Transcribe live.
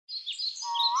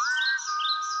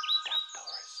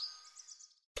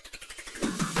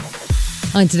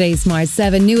On today's Smart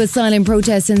 7, new asylum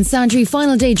protests in Santry,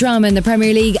 final day drama in the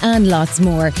Premier League and lots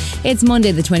more. It's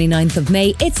Monday the 29th of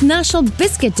May, it's National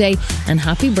Biscuit Day and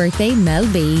happy birthday Mel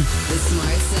B. The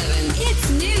Smart 7, it's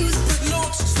news but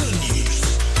not the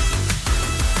news.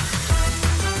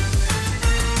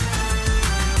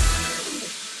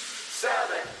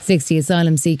 60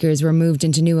 asylum seekers were moved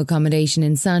into new accommodation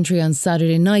in Santry on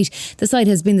Saturday night. The site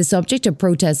has been the subject of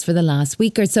protests for the last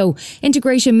week or so.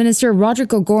 Integration Minister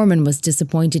Roderick O'Gorman was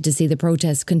disappointed to see the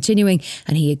protests continuing,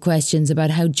 and he had questions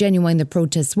about how genuine the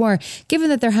protests were, given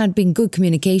that there had been good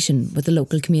communication with the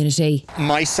local community.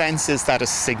 My sense is that a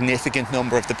significant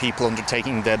number of the people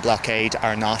undertaking the blockade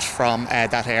are not from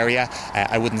that area.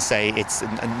 I wouldn't say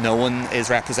no one is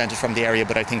represented from the area,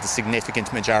 but I think the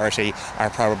significant majority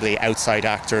are probably outside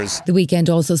actors. The weekend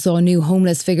also saw new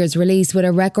homeless figures released, with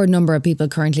a record number of people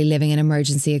currently living in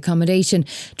emergency accommodation.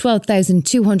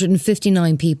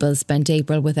 12,259 people spent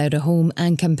April without a home,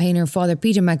 and campaigner Father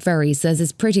Peter McVerry says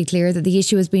it's pretty clear that the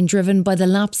issue has been driven by the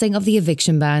lapsing of the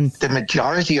eviction ban. The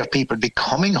majority of people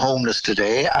becoming homeless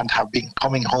today, and have been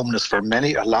becoming homeless for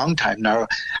a long time now,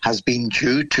 has been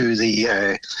due to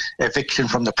the eviction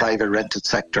from the private rented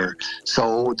sector.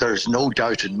 So there's no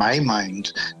doubt in my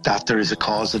mind that there is a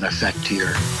cause and effect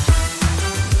here.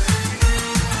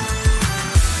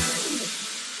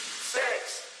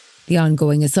 The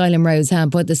ongoing asylum rows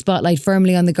have put the spotlight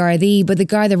firmly on the Gardaí, but the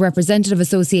Garda Representative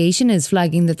Association is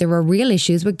flagging that there are real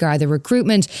issues with Garda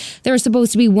recruitment. There are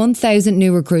supposed to be 1,000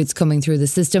 new recruits coming through the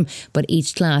system, but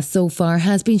each class so far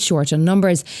has been short on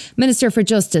numbers. Minister for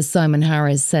Justice Simon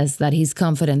Harris says that he's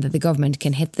confident that the government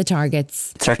can hit the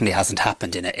targets. It certainly hasn't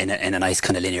happened in a nice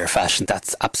kind of linear fashion.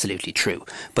 That's absolutely true.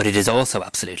 But it is also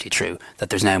absolutely true that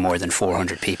there's now more than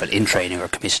 400 people in training or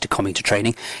committed to coming to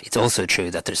training. It's also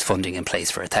true that there's funding in place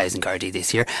for 1,000 Gardaí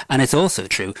this year, and it's also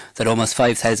true that almost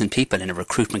 5,000 people in a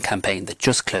recruitment campaign that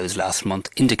just closed last month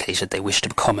indicated they wish to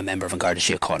become a member of an Garda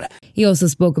Síochána. He also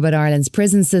spoke about Ireland's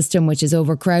prison system, which is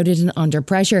overcrowded and under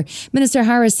pressure. Minister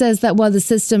Harris says that while the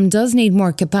system does need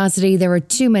more capacity, there are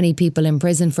too many people in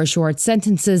prison for short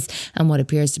sentences and what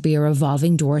appears to be a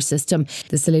revolving door system.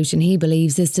 The solution, he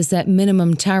believes, is to set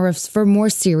minimum tariffs for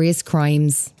more serious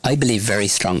crimes. I believe very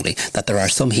strongly that there are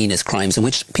some heinous crimes in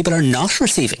which people are not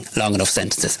receiving long enough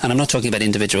sentences. And I'm not talking about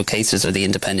individual cases or the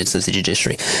independence of the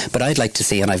judiciary. But I'd like to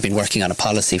see, and I've been working on a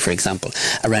policy, for example,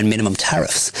 around minimum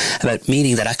tariffs, about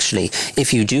meaning that actually,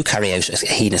 if you do carry out a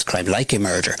heinous crime like a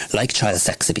murder, like child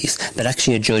sex abuse, that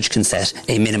actually a judge can set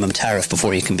a minimum tariff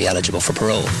before you can be eligible for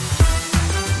parole.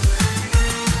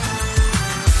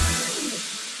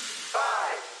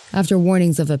 After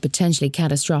warnings of a potentially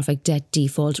catastrophic debt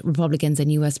default, Republicans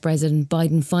and US President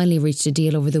Biden finally reached a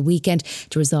deal over the weekend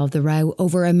to resolve the row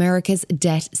over America's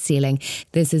debt ceiling.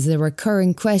 This is a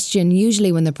recurring question,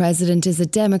 usually when the president is a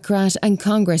Democrat and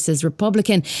Congress is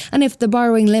Republican. And if the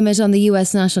borrowing limit on the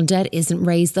US national debt isn't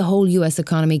raised, the whole US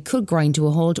economy could grind to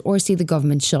a halt or see the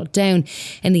government shut down.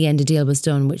 In the end, a deal was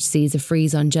done which sees a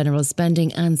freeze on general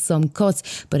spending and some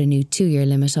cuts, but a new 2-year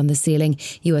limit on the ceiling.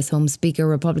 US Home Speaker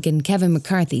Republican Kevin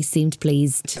McCarthy seemed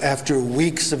pleased. After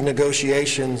weeks of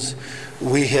negotiations,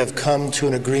 we have come to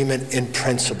an agreement in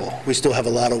principle. We still have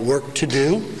a lot of work to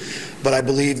do, but I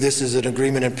believe this is an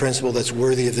agreement in principle that's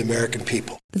worthy of the American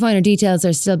people. The finer details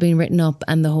are still being written up,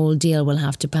 and the whole deal will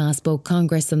have to pass both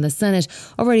Congress and the Senate.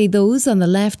 Already those on the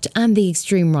left and the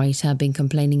extreme right have been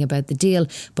complaining about the deal,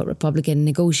 but Republican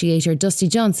negotiator Dusty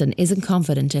Johnson isn't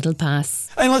confident it'll pass.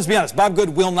 I mean, let's be honest, Bob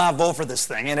Good will not vote for this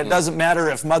thing, and it doesn't matter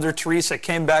if Mother Teresa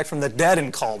came back from the dead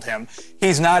and called him.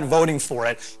 He's not voting for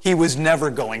it. He was never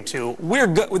going to.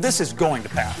 This is going to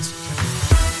pass.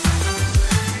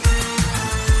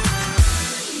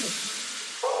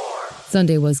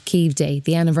 Sunday was Kyiv Day,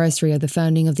 the anniversary of the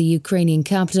founding of the Ukrainian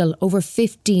capital over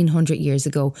 1,500 years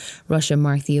ago. Russia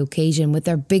marked the occasion with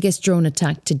their biggest drone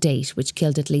attack to date, which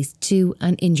killed at least 2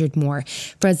 and injured more.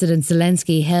 President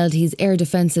Zelensky hailed his air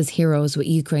defences heroes, with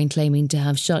Ukraine claiming to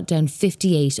have shot down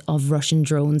 58 of Russian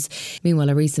drones.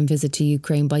 Meanwhile, a recent visit to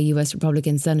Ukraine by US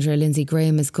Republican Senator Lindsey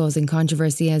Graham is causing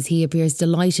controversy as he appears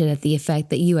delighted at the effect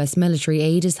that US military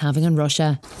aid is having on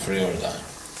Russia. Free or die.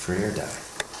 Free or die.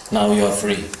 Now you are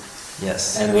free.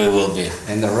 Yes. And we will be.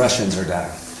 And the Russians are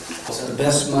down. It's the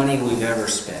best money we've ever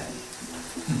spent.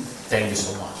 Thank you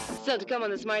so much. Still to come on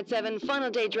the Smart 7,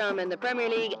 final day drama in the Premier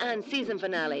League and season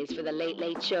finales for The Late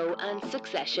Late Show and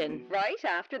Succession. Right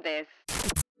after this.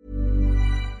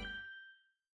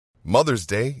 Mother's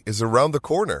Day is around the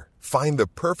corner. Find the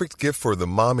perfect gift for the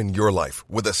mom in your life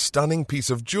with a stunning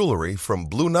piece of jewelry from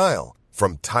Blue Nile.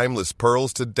 From timeless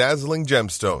pearls to dazzling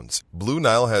gemstones, Blue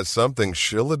Nile has something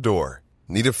she'll adore.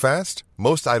 Need it fast?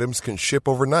 Most items can ship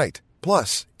overnight.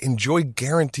 Plus, enjoy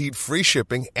guaranteed free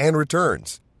shipping and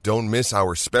returns. Don't miss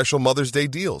our special Mother's Day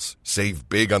deals. Save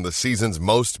big on the season's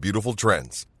most beautiful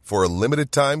trends. For a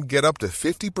limited time, get up to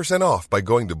 50% off by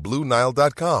going to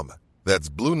BlueNile.com. That's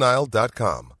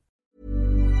BlueNile.com.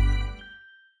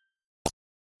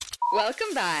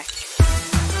 Welcome back.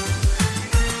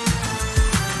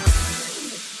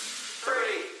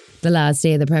 The last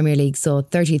day of the Premier League saw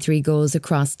 33 goals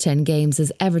across 10 games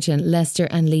as Everton, Leicester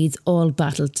and Leeds all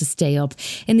battled to stay up.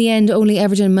 In the end, only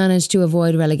Everton managed to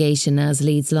avoid relegation as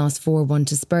Leeds lost 4-1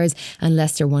 to Spurs and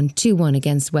Leicester won 2-1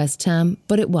 against West Ham,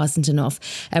 but it wasn't enough.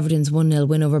 Everton's 1-0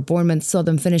 win over Bournemouth saw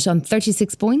them finish on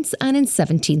 36 points and in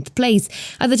 17th place.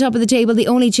 At the top of the table, the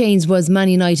only change was Man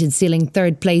United sealing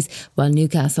 3rd place, while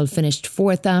Newcastle finished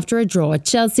 4th after a draw at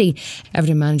Chelsea.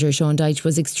 Everton manager Sean Dyche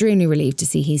was extremely relieved to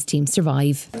see his team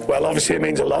survive. Well, obviously it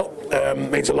means a lot.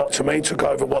 It means a lot to me. Took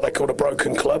over what they call a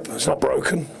broken club. It's not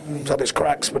broken. It's had its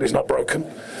cracks, but it's not broken.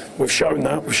 We've shown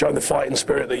that. We've shown the fighting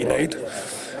spirit that you need.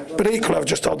 But equally, I've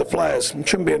just told the players, it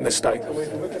shouldn't be in this state.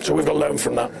 So we've got to learn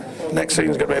from that. Next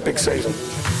season's going to be a big season.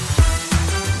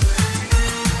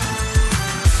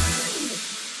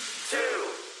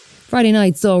 Friday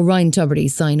night saw Ryan Tubridy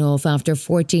sign off after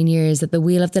 14 years at the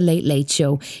wheel of the Late Late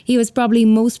Show. He was probably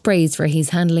most praised for his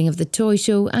handling of the toy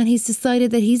show, and he's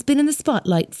decided that he's been in the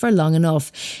spotlight for long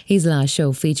enough. His last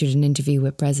show featured an interview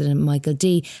with President Michael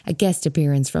D, a guest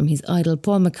appearance from his idol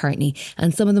Paul McCartney,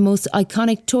 and some of the most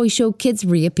iconic toy show kids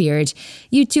reappeared.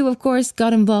 U2, of course,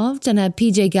 got involved and had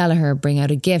PJ Gallagher bring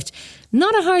out a gift.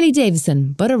 Not a Harley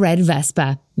Davidson, but a red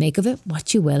Vespa. Make of it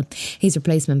what you will. His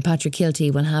replacement, Patrick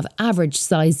Hilty, will have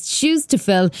average-sized shoes to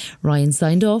fill. Ryan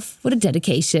signed off with a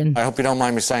dedication. I hope you don't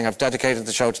mind me saying I've dedicated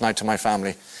the show tonight to my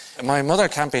family. My mother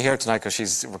can't be here tonight because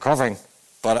she's recovering,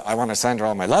 but I want to send her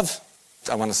all my love.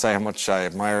 I want to say how much I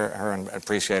admire her and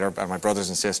appreciate her, and my brothers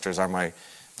and sisters are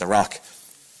the rock,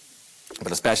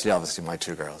 but especially, obviously, my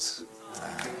 2 girls.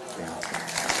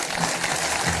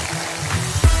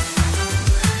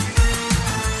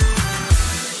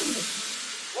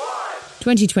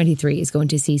 2023 is going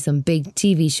to see some big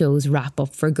TV shows wrap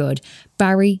up for good.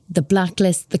 Barry, The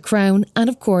Blacklist, The Crown and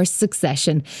of course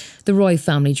Succession. The Roy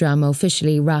family drama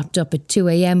officially wrapped up at 2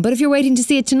 a.m, but if you're waiting to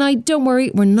see it tonight, don't worry,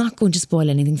 we're not going to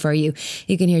spoil anything for you.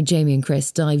 You can hear Jamie and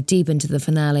Chris dive deep into the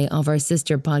finale of our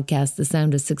sister podcast, The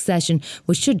Sound of Succession,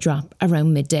 which should drop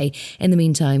around midday. In the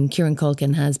meantime, Kieran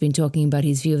Culkin has been talking about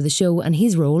his view of the show and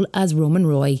his role as Roman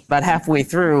Roy. About halfway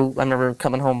through, I remember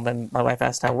coming home and my wife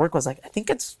asked how work was. Like, I think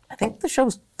the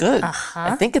show's good.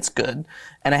 I think it's good.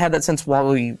 And I had that sense while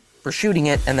we were shooting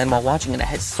it, and then while watching it,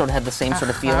 I sort of had the same sort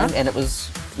of feeling, and it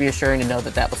was reassuring to know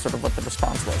that was sort of what the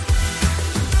response was.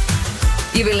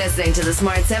 You've been listening to the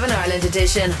Smart 7 Ireland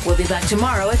edition. We'll be back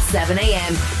tomorrow at 7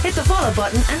 a.m. Hit the follow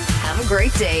button and have a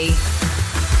great day.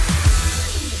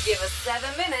 Give us 7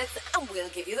 minutes and we'll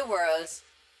give you the world.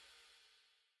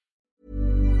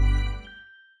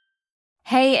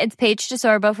 Hey, it's Paige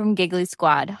DeSorbo from Giggly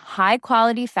Squad. High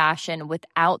quality fashion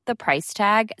without the price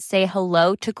tag. Say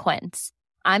hello to Quince.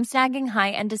 I'm snagging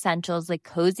high-end essentials like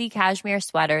cozy cashmere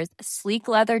sweaters, sleek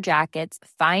leather jackets,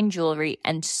 fine jewelry,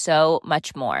 and so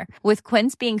much more. With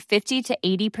Quince being 50 to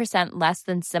 80% less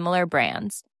than similar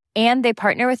brands. And they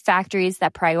partner with factories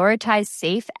that prioritize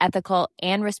safe, ethical,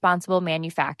 and responsible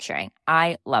manufacturing.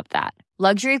 I love that.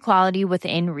 Luxury quality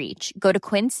within reach. Go to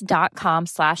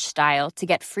quince.com/style to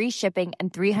get free shipping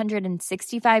and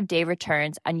 365-day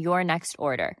returns on your next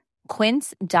order.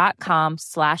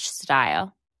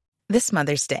 Quince.com/style. This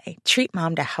Mother's Day, treat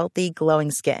mom to healthy, glowing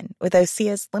skin with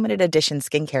Osea's limited edition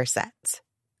skincare sets.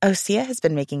 Osea has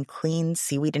been making clean,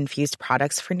 seaweed-infused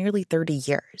products for nearly 30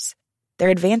 years. Their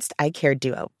advanced eye care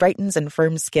duo brightens and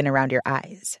firms skin around your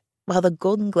eyes, while the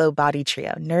Golden Glow Body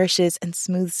Trio nourishes and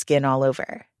smooths skin all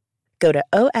over. Go to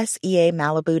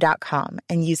OSEAMalibu.com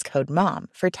and use code MOM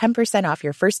for 10% off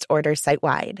your first order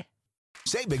site-wide.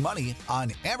 Save big money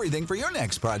on everything for your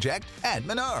next project at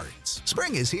Menards.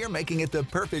 Spring is here, making it the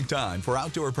perfect time for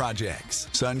outdoor projects.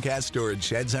 Suncast storage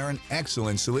sheds are an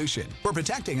excellent solution for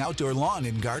protecting outdoor lawn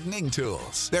and gardening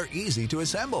tools. They're easy to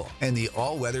assemble, and the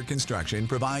all-weather construction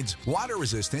provides water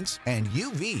resistance and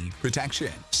UV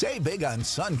protection. Save big on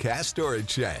Suncast storage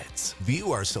sheds.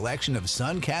 View our selection of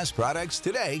Suncast products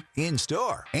today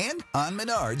in-store and on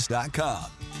Menards.com.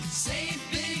 Save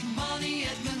big money at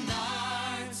Menards.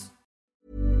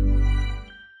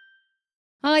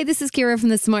 Hi, this is Ciara from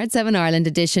the Smart 7 Ireland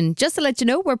edition. Just to let you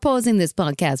know, we're pausing this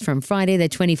podcast from Friday the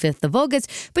 25th of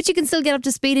August, but you can still get up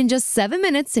to speed in just 7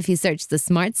 minutes if you search the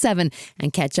Smart 7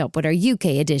 and catch up with our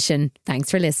UK edition.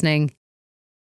 Thanks for listening.